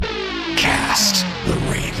Cast the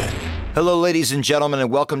Raven. Hello, ladies and gentlemen,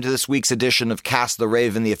 and welcome to this week's edition of Cast the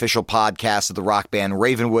Raven, the official podcast of the rock band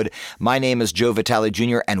Ravenwood. My name is Joe Vitale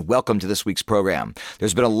Jr., and welcome to this week's program.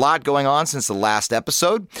 There's been a lot going on since the last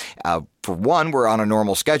episode. For one, we're on a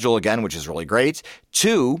normal schedule again, which is really great.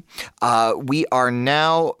 Two, we are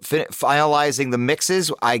now finalizing the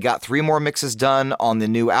mixes. I got 3 more mixes done on the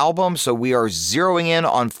new album, so we are zeroing in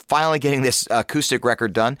on finally getting this acoustic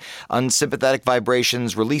record done. Unsympathetic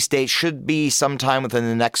Vibrations release date should be sometime within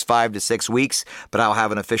the next 5 to 6 weeks, but I'll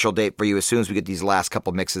have an official date for you as soon as we get these last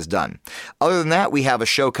couple mixes done. Other than that, we have a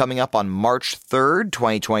show coming up on March 3rd,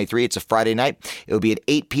 2023. It's a Friday night. It'll be an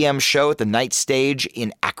 8 p.m. show at the Night Stage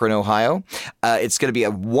in Akron, Ohio. It's going to be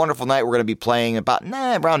a wonderful night. We're going to be playing about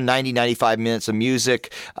around 90-95 minutes of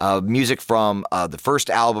music. Music from the first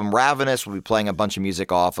album, Ravenous. We'll be playing a bunch of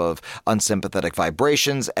music off of Unsympathetic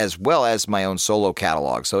Vibrations, as well as my own solo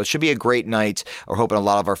catalog. So it should be a great night. We're hoping a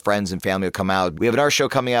lot of our friends and family will come out. We have another show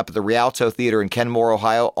coming up at the Rialto Theater in Kenmore,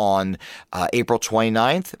 Ohio on April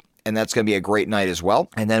 29th. And that's going to be a great night as well.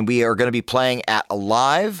 And then we are going to be playing at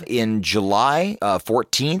Alive in July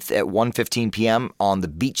 14th at 1:15 p.m. on the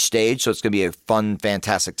Beach Stage. So it's going to be a fun,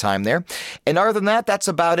 fantastic time there. And other than that, that's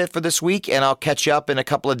about it for this week. And I'll catch you up in a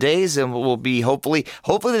couple of days. And we'll be hopefully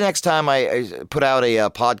the next time I put out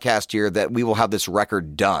a podcast here that we will have this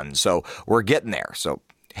record done. So we're getting there. So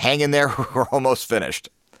hang in there. We're almost finished.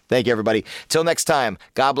 Thank you, everybody. Till next time,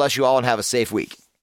 God bless you all and have a safe week.